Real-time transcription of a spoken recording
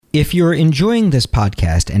If you're enjoying this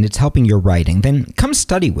podcast and it's helping your writing, then come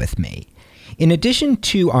study with me. In addition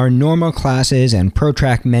to our normal classes and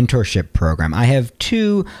ProTrack mentorship program, I have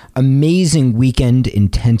 2 amazing weekend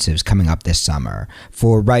intensives coming up this summer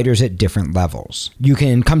for writers at different levels. You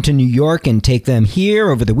can come to New York and take them here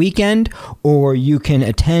over the weekend, or you can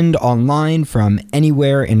attend online from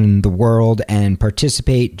anywhere in the world and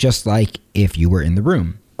participate just like if you were in the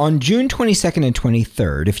room. On June 22nd and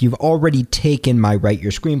 23rd, if you've already taken my Write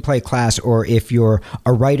Your Screenplay class, or if you're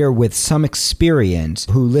a writer with some experience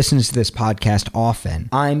who listens to this podcast often,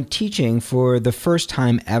 I'm teaching for the first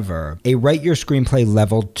time ever a Write Your Screenplay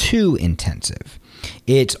Level 2 intensive.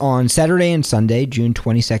 It's on Saturday and Sunday, June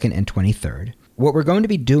 22nd and 23rd. What we're going to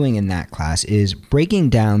be doing in that class is breaking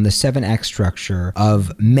down the 7-act structure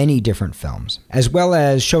of many different films, as well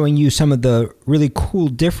as showing you some of the really cool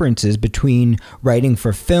differences between writing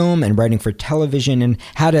for film and writing for television and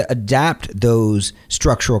how to adapt those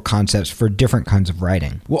structural concepts for different kinds of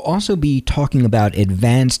writing. We'll also be talking about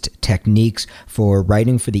advanced techniques for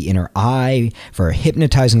writing for the inner eye, for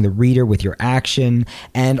hypnotizing the reader with your action,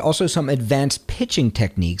 and also some advanced pitching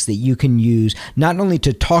techniques that you can use not only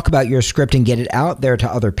to talk about your script and get it out there to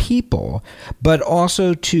other people, but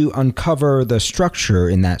also to uncover the structure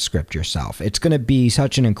in that script yourself. It's going to be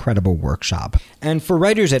such an incredible workshop. And for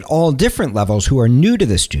writers at all different levels who are new to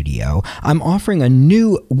the studio, I'm offering a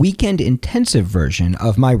new weekend intensive version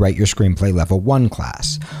of my Write Your Screenplay Level 1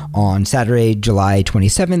 class on Saturday, July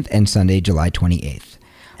 27th and Sunday, July 28th.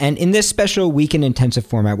 And in this special weekend intensive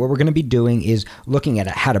format, what we're going to be doing is looking at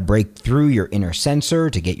how to break through your inner censor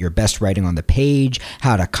to get your best writing on the page,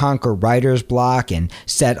 how to conquer writer's block and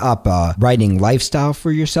set up a writing lifestyle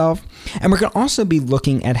for yourself. And we're going to also be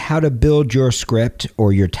looking at how to build your script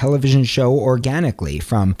or your television show organically,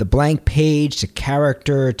 from the blank page to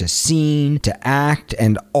character to scene to act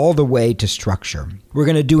and all the way to structure. We're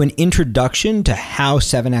going to do an introduction to how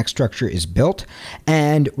 7-act structure is built,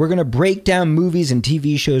 and we're going to break down movies and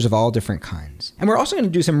TV shows of all different kinds. And we're also going to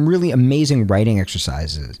do some really amazing writing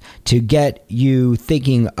exercises to get you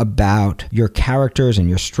thinking about your characters and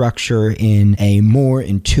your structure in a more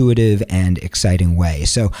intuitive and exciting way.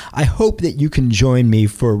 So I hope that you can join me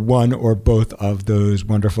for one or both of those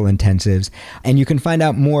wonderful intensives, and you can find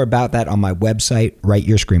out more about that on my website,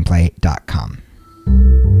 writeyourscreenplay.com.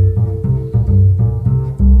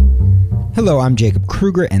 Hello, I'm Jacob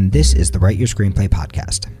Kruger, and this is the Write Your Screenplay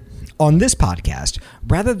podcast. On this podcast,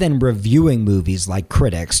 rather than reviewing movies like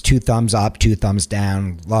critics, 2 thumbs up, 2 thumbs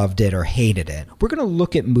down, loved it or hated it, we're going to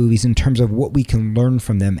look at movies in terms of what we can learn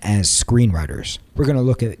from them as screenwriters. We're going to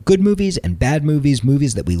look at good movies and bad movies,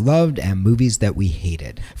 movies that we loved and movies that we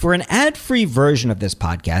hated. For an ad-free version of this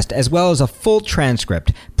podcast, as well as a full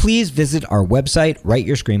transcript, please visit our website,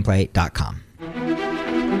 writeyourscreenplay.com.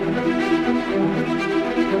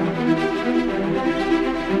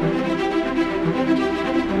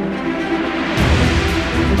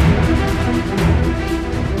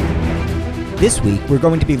 This week, we're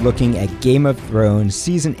going to be looking at Game of Thrones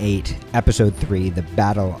Season 8, Episode 3, The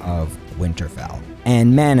Battle of Winterfell.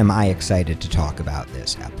 And man, am I excited to talk about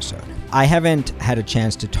this episode. I haven't had a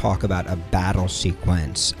chance to talk about a battle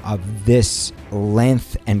sequence of this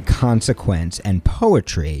length and consequence and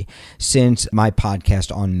poetry since my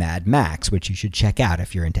podcast on Mad Max, which you should check out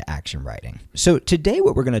if you're into action writing. So today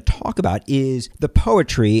what we're going to talk about is the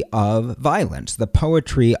poetry of violence, the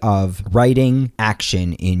poetry of writing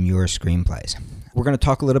action in your screenplays. We're going to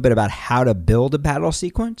talk a little bit about how to build a battle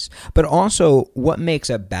sequence, but also what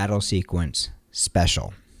makes a battle sequence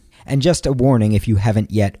special. And just a warning, if you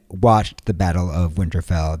haven't yet watched The Battle of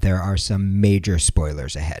Winterfell, there are some major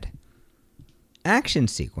spoilers ahead. Action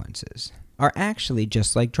sequences are actually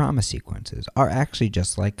just like drama sequences, are actually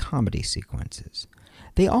just like comedy sequences.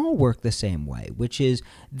 They all work the same way, which is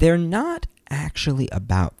they're not actually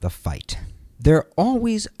about the fight. They're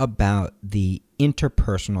always about the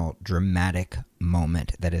interpersonal dramatic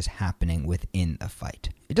moment that is happening within the fight.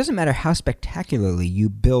 It doesn't matter how spectacularly you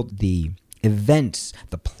build the events,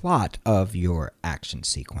 the plot of your action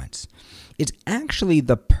sequence. It's actually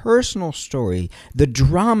the personal story, the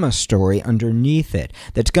drama story underneath it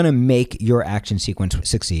that's going to make your action sequence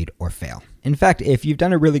succeed or fail. In fact, if you've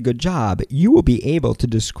done a really good job, you will be able to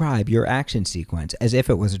describe your action sequence as if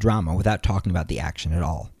it was a drama without talking about the action at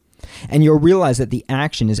all. And you'll realize that the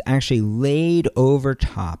action is actually laid over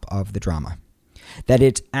top of the drama. that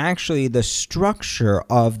it's actually the structure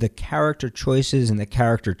of the character choices and the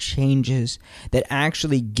character changes that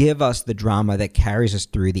actually give us the drama that carries us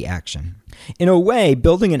through the action. In a way,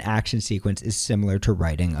 building an action sequence is similar to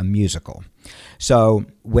writing a musical. So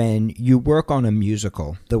when you work on a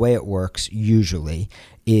musical, the way it works usually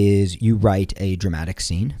is you write a dramatic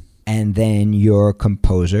scene, and then your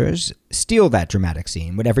composers steal that dramatic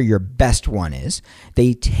scene, whatever your best one is.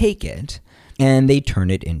 They take it and they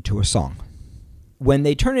turn it into a song. When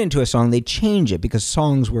they turn it into a song, they change it because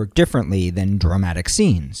songs work differently than dramatic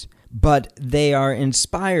scenes. But they are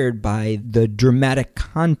inspired by the dramatic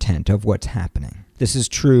content of what's happening. This is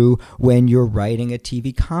true when you're writing a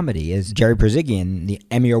TV comedy. As Jerry Perzigian, the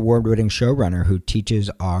Emmy Award-winning showrunner who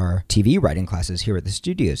teaches our TV writing classes here at the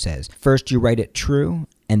studio, says, first you write it true,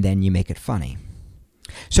 and then you make it funny.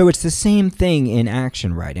 So it's the same thing in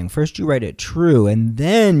action writing. First you write it true, and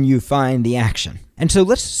then you find the action. And so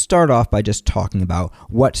let's start off by just talking about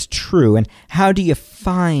what's true and how do you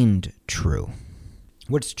find true.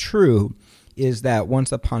 What's true is that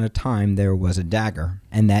once upon a time there was a dagger,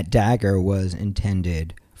 and that dagger was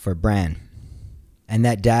intended for Bran. And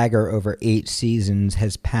that dagger over 8 seasons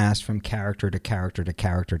has passed from character to character to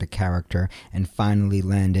character to character and finally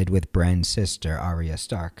landed with Bran's sister, Arya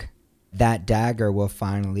Stark. That dagger will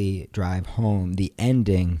finally drive home the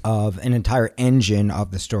ending of an entire engine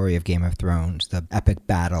of the story of Game of Thrones, the epic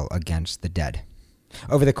battle against the dead.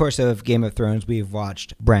 Over the course of Game of Thrones, we've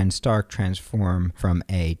watched Bran Stark transform from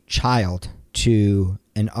a child to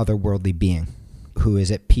an otherworldly being who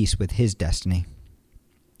is at peace with his destiny.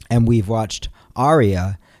 And we've watched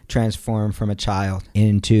Arya transform from a child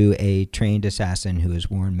into a trained assassin who has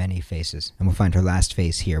worn many faces. And we'll find her last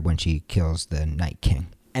face here when she kills the Night King.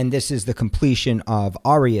 And this is the completion of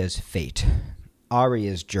Arya's fate,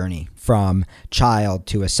 Arya's journey from child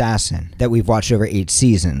to assassin that we've watched over 8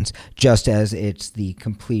 seasons, just as it's the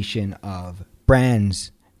completion of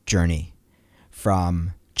Bran's journey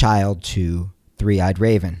from child to Three-Eyed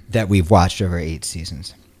Raven that we've watched over 8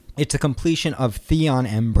 seasons. It's a completion of Theon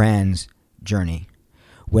and Bran's journey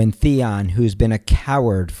when Theon, who's been a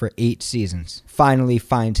coward for 8 seasons, finally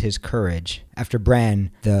finds his courage after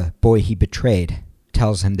Bran, the boy he betrayed,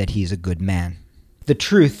 tells him that he's a good man. The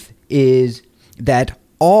truth is that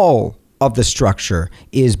all of the structure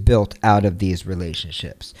is built out of these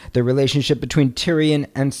relationships. The relationship between Tyrion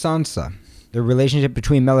and Sansa, the relationship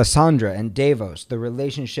between Melisandre and Davos, the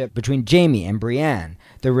relationship between Jaime and Brienne,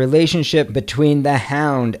 the relationship between the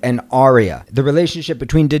Hound and Arya, the relationship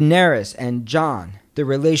between Daenerys and Jon, the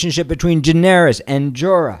relationship between Daenerys and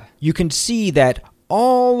Jorah. You can see that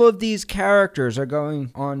all of these characters are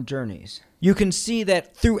going on journeys. You can see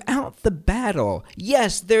that throughout the battle,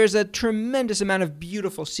 yes, there's a tremendous amount of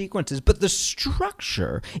beautiful sequences, but the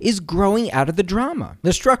structure is growing out of the drama.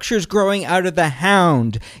 The structure is growing out of the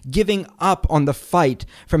Hound giving up on the fight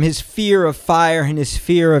from his fear of fire and his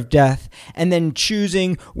fear of death, and then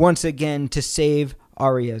choosing once again to save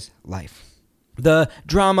Arya's life. The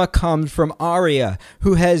drama comes from Arya,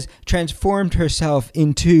 who has transformed herself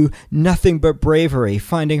into nothing but bravery,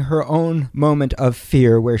 finding her own moment of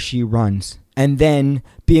fear where she runs, and then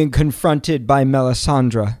being confronted by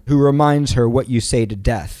Melisandre, who reminds her what you say to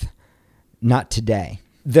death, not today.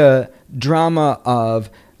 The drama of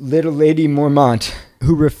little Lady Mormont,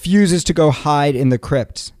 who refuses to go hide in the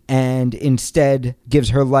crypts and instead gives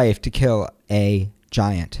her life to kill a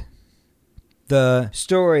giant. The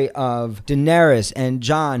story of Daenerys and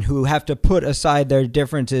Jon, who have to put aside their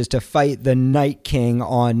differences to fight the Night King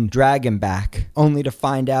on Dragonback, only to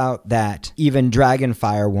find out that even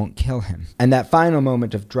Dragonfire won't kill him. And that final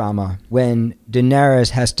moment of drama when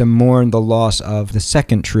Daenerys has to mourn the loss of the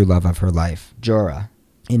second true love of her life, Jorah,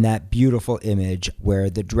 in that beautiful image where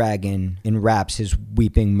the dragon enwraps his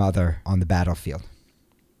weeping mother on the battlefield.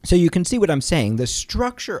 So you can see what I'm saying. The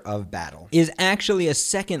structure of battle is actually a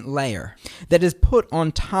second layer that is put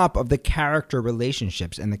on top of the character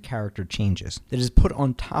relationships and the character changes, that is put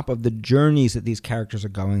on top of the journeys that these characters are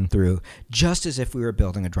going through, just as if we were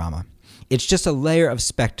building a drama. It's just a layer of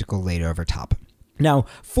spectacle laid over top. Now,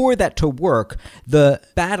 for that to work, the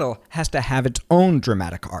battle has to have its own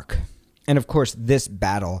dramatic arc. And of course, this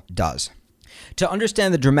battle does. To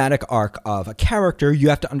understand the dramatic arc of a character, you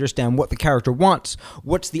have to understand what the character wants,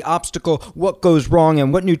 what's the obstacle, what goes wrong,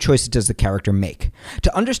 and what new choices does the character make.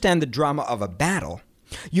 To understand the drama of a battle,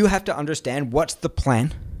 you have to understand what's the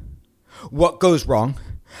plan, what goes wrong,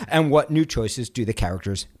 and what new choices do the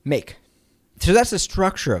characters make. So that's the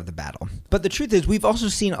structure of the battle. But the truth is, we've also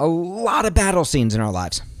seen a lot of battle scenes in our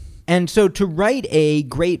lives. And so to write a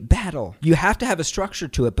great battle, you have to have a structure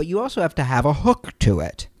to it, but you also have to have a hook to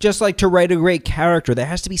it. Just like to write a great character, there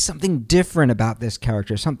has to be something different about this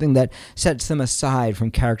character, something that sets them aside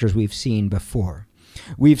from characters we've seen before.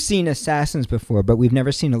 We've seen assassins before, but we've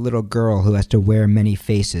never seen a little girl who has to wear many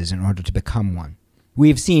faces in order to become one.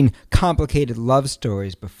 We've seen complicated love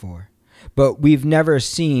stories before, but we've never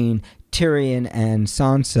seen Tyrion and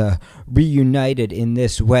Sansa reunited in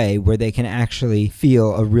this way where they can actually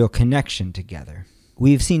feel a real connection together.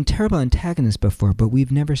 We've seen terrible antagonists before, but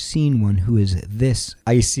we've never seen one who is this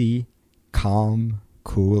icy, calm,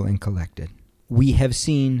 cool, and collected. We have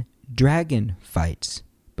seen dragon fights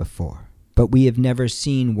before, but we have never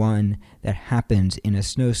seen one that happens in a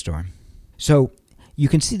snowstorm. So you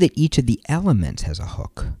can see that each of the elements has a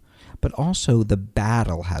hook, but also the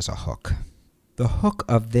battle has a hook. The hook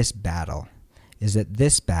of this battle is that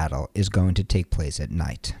this battle is going to take place at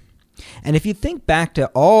night. And if you think back to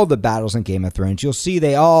all the battles in Game of Thrones, you'll see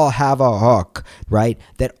they all have a hook, right?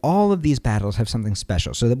 That all of these battles have something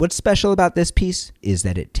special. So what's special about this piece is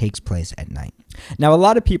that it takes place at night. Now, a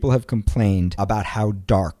lot of people have complained about how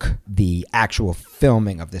dark the actual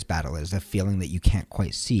filming of this battle is, the feeling that you can't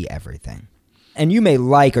quite see everything. And you may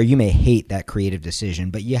like or you may hate that creative decision,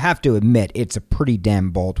 but you have to admit it's a pretty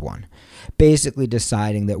damn bold one. Basically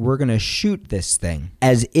deciding that we're going to shoot this thing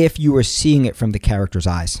as if you were seeing it from the character's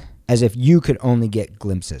eyes, as if you could only get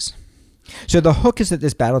glimpses. So the hook is that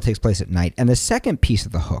this battle takes place at night. And the second piece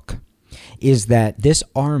of the hook is that this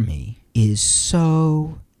army is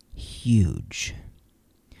so huge.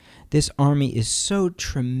 This army is so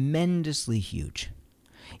tremendously huge.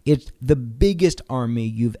 It's the biggest army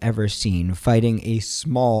you've ever seen fighting a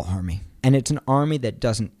small army. And it's an army that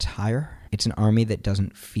doesn't tire. It's an army that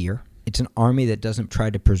doesn't fear. It's an army that doesn't try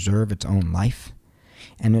to preserve its own life.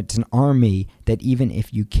 And it's an army that even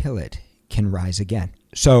if you kill it, can rise again.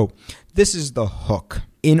 So this is the hook.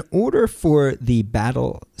 In order for the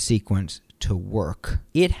battle sequence to work,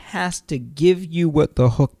 it has to give you what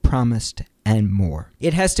the hook promised and more.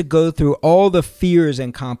 It has to go through all the fears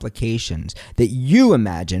and complications that you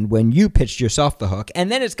imagined when you pitched yourself the hook,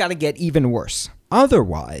 and then it's got to get even worse.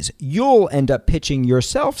 Otherwise, you'll end up pitching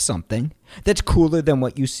yourself something that's cooler than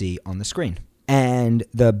what you see on the screen. And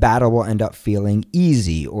the battle will end up feeling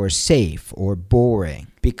easy or safe or boring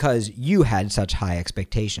because you had such high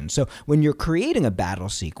expectations. So when you're creating a battle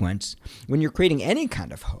sequence, when you're creating any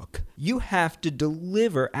kind of hook, you have to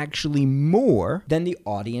deliver actually more than the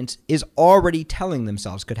audience is already telling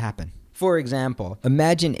themselves could happen. For example,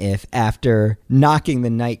 imagine if after knocking the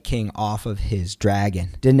Night King off of his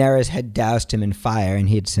dragon, Daenerys had doused him in fire and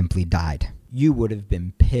he had simply died. You would have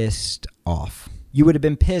been pissed off. You would have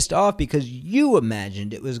been pissed off because you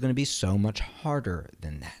imagined it was going to be so much harder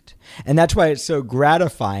than that. And that's why it's so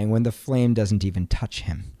gratifying when the flame doesn't even touch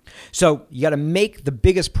him. So you got to make the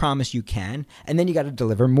biggest promise you can, and then you got to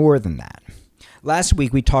deliver more than that. Last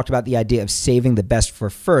week, we talked about the idea of saving the best for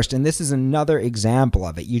first, and this is another example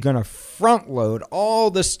of it. You're going to front load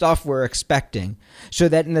all the stuff we're expecting so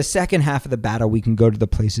that in the second half of the battle, we can go to the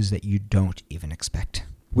places that you don't even expect.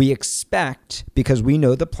 We expect because we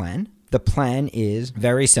know the plan. The plan is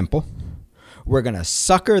very simple. We're going to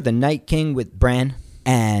sucker the Night King with Bran,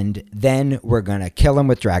 and then we're going to kill him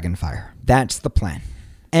with Dragonfire. That's the plan.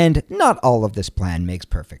 And not all of this plan makes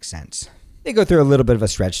perfect sense. They go through a little bit of a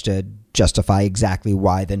stretch to justify exactly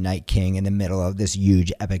why the Night King in the middle of this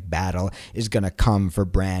huge epic battle is going to come for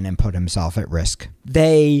Bran and put himself at risk.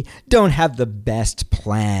 They don't have the best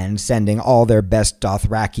plan sending all their best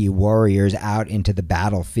Dothraki warriors out into the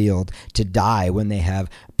battlefield to die when they have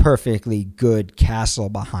perfectly good castle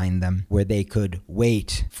behind them where they could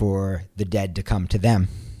wait for the dead to come to them.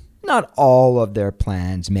 Not all of their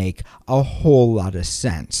plans make a whole lot of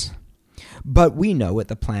sense. But we know what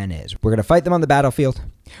the plan is. We're going to fight them on the battlefield.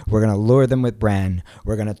 We're going to lure them with Bran.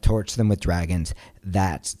 We're going to torch them with dragons.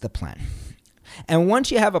 That's the plan. And once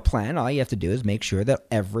you have a plan, all you have to do is make sure that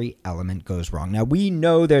every element goes wrong. Now, we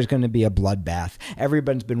know there's going to be a bloodbath.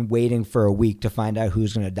 Everyone's been waiting for a week to find out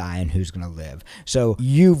who's going to die and who's going to live. So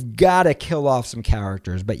you've got to kill off some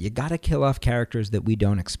characters, but you got to kill off characters that we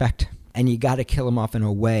don't expect. And you got to kill them off in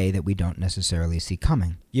a way that we don't necessarily see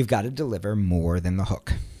coming. You've got to deliver more than the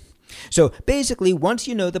hook. So basically, once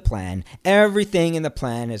you know the plan, everything in the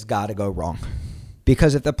plan has got to go wrong.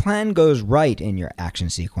 Because if the plan goes right in your action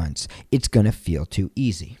sequence, it's going to feel too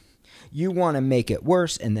easy. You want to make it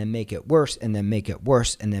worse, and then make it worse, and then make it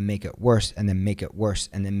worse, and then make it worse, and then make it worse,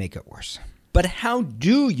 and then make it worse. But how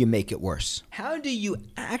do you make it worse? How do you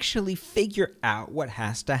actually figure out what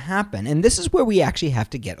has to happen? And this is where we actually have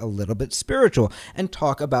to get a little bit spiritual and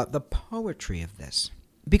talk about the poetry of this.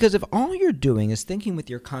 Because if all you're doing is thinking with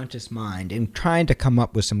your conscious mind and trying to come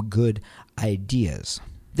up with some good ideas,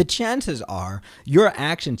 the chances are your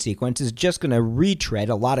action sequence is just going to retread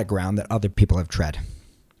a lot of ground that other people have tread.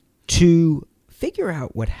 To figure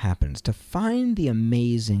out what happens, to find the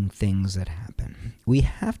amazing things that happen, we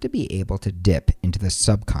have to be able to dip into the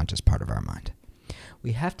subconscious part of our mind.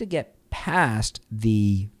 We have to get past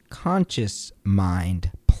the conscious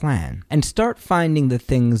mind plan and start finding the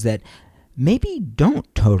things that maybe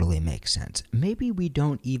don't totally make sense. Maybe we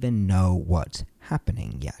don't even know what's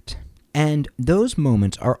happening yet. And those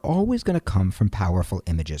moments are always going to come from powerful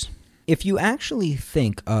images. If you actually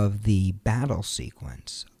think of the battle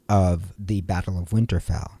sequence of the Battle of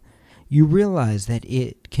Winterfell, you realize that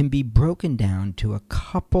it can be broken down to a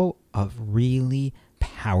couple of really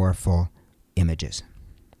powerful images.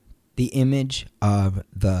 The image of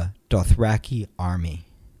the Dothraki army,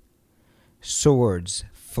 swords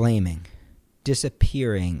flaming,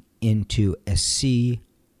 disappearing into a sea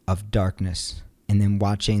of darkness, and then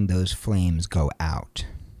watching those flames go out.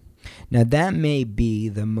 Now that may be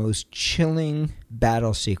the most chilling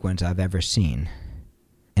battle sequence I've ever seen,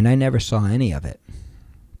 and I never saw any of it.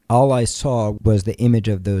 All I saw was the image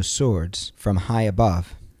of those swords from high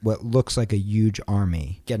above, what looks like a huge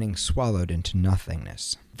army getting swallowed into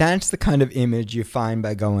nothingness. That's the kind of image you find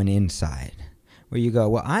by going inside, where you go,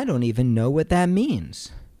 well, I don't even know what that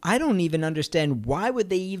means. I don't even understand why would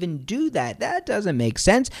they even do that. That doesn't make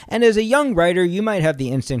sense. And as a young writer, you might have the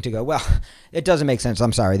instinct to go, well, it doesn't make sense.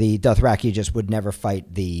 I'm sorry. The Dothraki just would never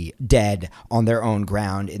fight the dead on their own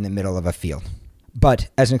ground in the middle of a field. But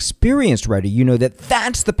as an experienced writer, you know that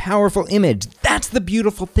that's the powerful image. That's the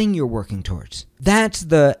beautiful thing you're working towards. That's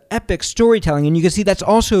the epic storytelling. And you can see that's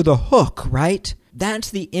also the hook, right? That's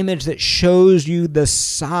the image that shows you the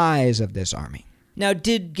size of this army. Now,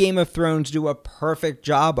 did Game of Thrones do a perfect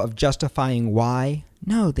job of justifying why?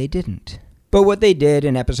 No, they didn't. But what they did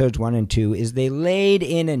in episodes 1 and 2 is they laid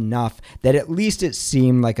in enough that at least it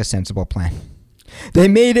seemed like a sensible plan. They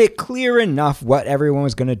made it clear enough what everyone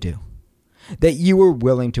was going to do, that you were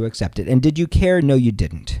willing to accept it. And did you care? No, you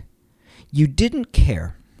didn't. You didn't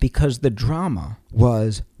care because the drama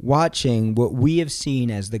was watching what we have seen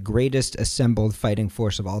as the greatest assembled fighting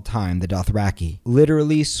force of all time, the Dothraki,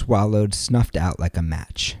 literally swallowed, snuffed out like a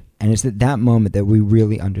match. And it's at that moment that we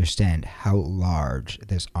really understand how large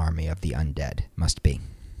this army of the undead must be.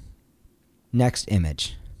 Next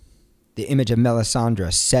image. The image of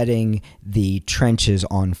Melisandre setting the trenches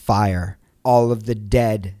on fire. All of the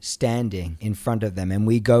dead standing in front of them. And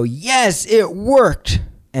we go, yes, it worked!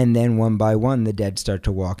 And then one by one, the dead start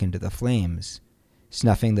to walk into the flames,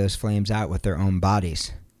 snuffing those flames out with their own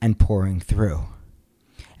bodies and pouring through.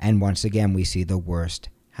 And once again, we see the worst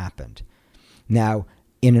happened. Now,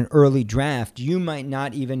 in an early draft, you might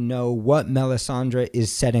not even know what Melisandre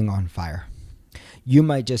is setting on fire. You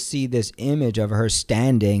might just see this image of her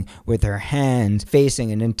standing with her hands facing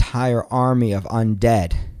an entire army of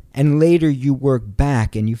undead. And later you work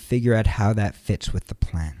back and you figure out how that fits with the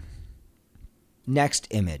plan. Next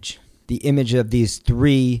image. The image of these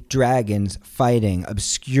 3 dragons fighting,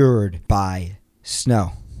 obscured by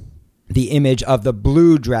snow. The image of the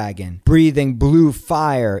blue dragon breathing blue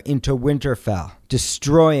fire into Winterfell,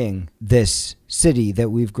 destroying this city that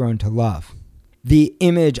we've grown to love. The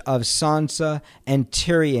image of Sansa and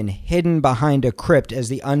Tyrion hidden behind a crypt as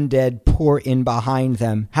the undead pour in behind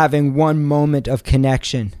them, having one moment of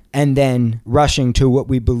connection, and then rushing to what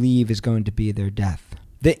we believe is going to be their death.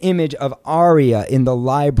 The image of Arya in the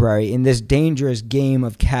library in this dangerous game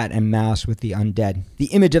of cat and mouse with the undead.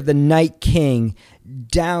 The image of the Night King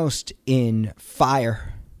doused in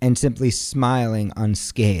fire and simply smiling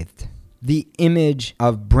unscathed. The image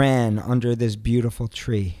of Bran under this beautiful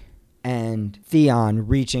tree and Theon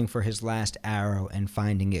reaching for his last arrow and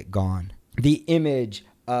finding it gone. The image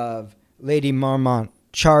of Lady Mormont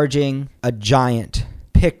charging a giant,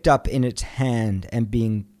 picked up in its hand and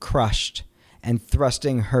being crushed, and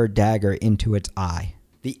thrusting her dagger into its eye.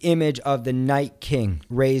 The image of the Night King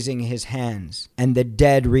raising his hands, and the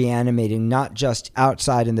dead reanimating not just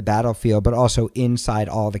outside in the battlefield, but also inside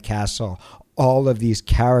all the castle. All of these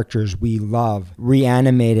characters we love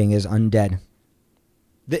reanimating as undead.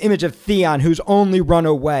 The image of Theon, who's only run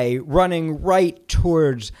away, running right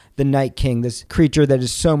towards the Night King, this creature that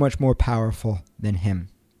is so much more powerful than him.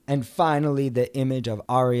 And finally, the image of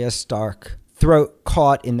Arya Stark, throat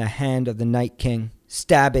caught in the hand of the Night King,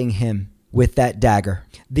 stabbing him with that dagger.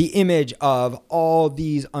 The image of all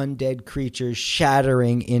these undead creatures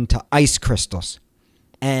shattering into ice crystals.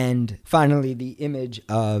 And finally, the image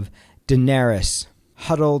of Daenerys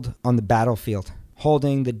huddled on the battlefield,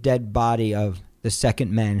 holding the dead body of the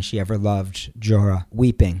second man she ever loved, Jorah,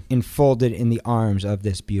 weeping, enfolded in the arms of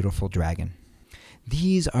this beautiful dragon.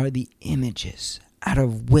 These are the images out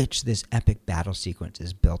of which this epic battle sequence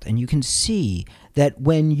is built. And you can see that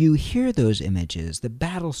when you hear those images, the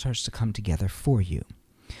battle starts to come together for you.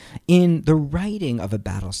 In the writing of a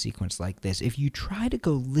battle sequence like this, if you try to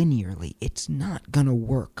go linearly, it's not going to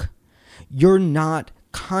work. You're not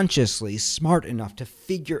consciously smart enough to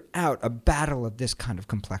figure out a battle of this kind of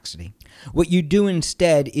complexity. What you do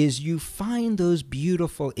instead is you find those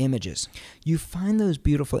beautiful images. You find those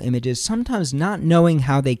beautiful images, sometimes not knowing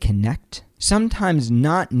how they connect, sometimes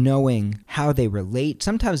not knowing how they relate,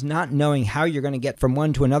 sometimes not knowing how you're going to get from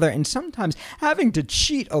one to another, and sometimes having to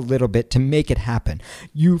cheat a little bit to make it happen.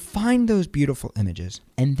 You find those beautiful images,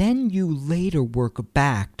 and then you later work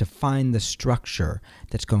back to find the structure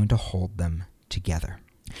that's going to hold them together.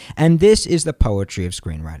 And this is the poetry of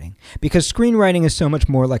screenwriting, because screenwriting is so much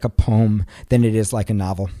more like a poem than it is like a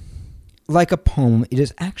novel. Like a poem, it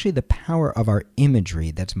is actually the power of our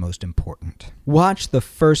imagery that's most important. Watch the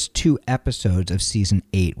first 2 episodes of Season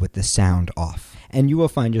 8 with the sound off, and you will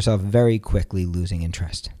find yourself very quickly losing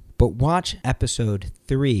interest. But watch Episode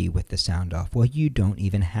 3 with the sound off. Well, you don't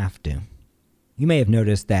even have to. You may have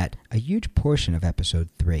noticed that a huge portion of Episode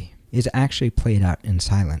 3 is actually played out in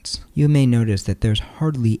silence. You may notice that there's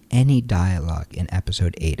hardly any dialogue in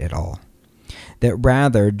Episode 8 at all. That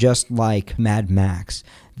rather, just like Mad Max,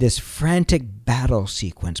 this frantic battle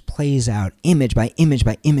sequence plays out image by image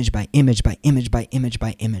by image by image by image by image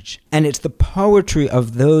by image. And it's the poetry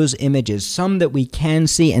of those images, some that we can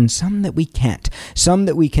see and some that we can't, some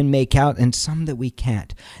that we can make out and some that we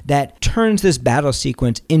can't, that turns this battle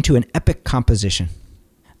sequence into an epic composition.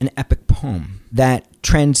 An epic poem that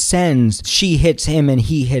transcends she hits him and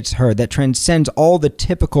he hits her, that transcends all the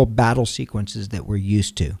typical battle sequences that we're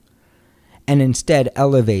used to, and instead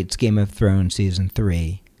elevates Game of Thrones Season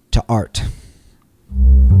 3 to art.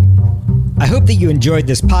 I hope that you enjoyed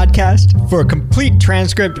this podcast. For a complete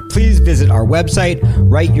transcript, please visit our website,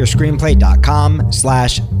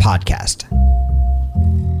 writeyourscreenplay.com/podcast.